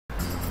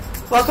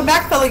Welcome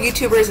back, fellow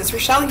YouTubers. It's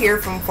Rochelle here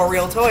from For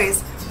Real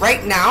Toys.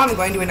 Right now I'm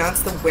going to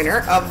announce the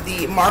winner of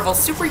the Marvel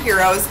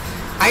Superheroes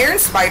Iron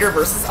Spider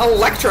vs.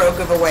 Electro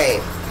giveaway.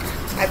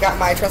 I've got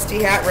my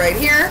trusty hat right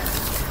here.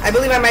 I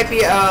believe I might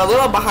be a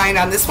little behind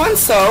on this one,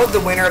 so the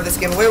winner of this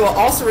giveaway will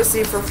also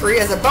receive for free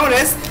as a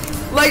bonus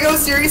LEGO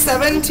Series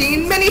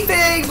 17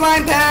 minifig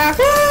blind pack.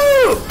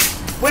 Woo!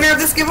 Winner of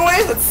this giveaway,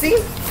 let's see.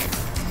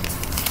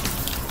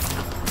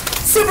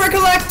 Super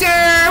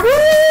Collector!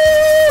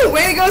 Woo!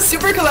 Way to go,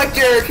 Super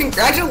Collector!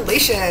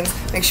 Congratulations!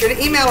 Make sure to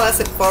email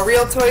us at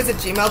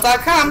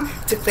forrealtoys@gmail.com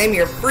to claim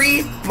your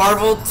free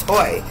Marvel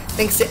toy.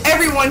 Thanks to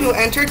everyone who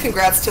entered.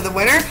 Congrats to the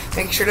winner.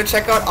 Make sure to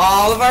check out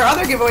all of our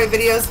other giveaway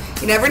videos.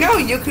 You never know,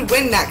 you could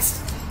win next.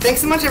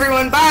 Thanks so much,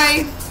 everyone.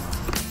 Bye!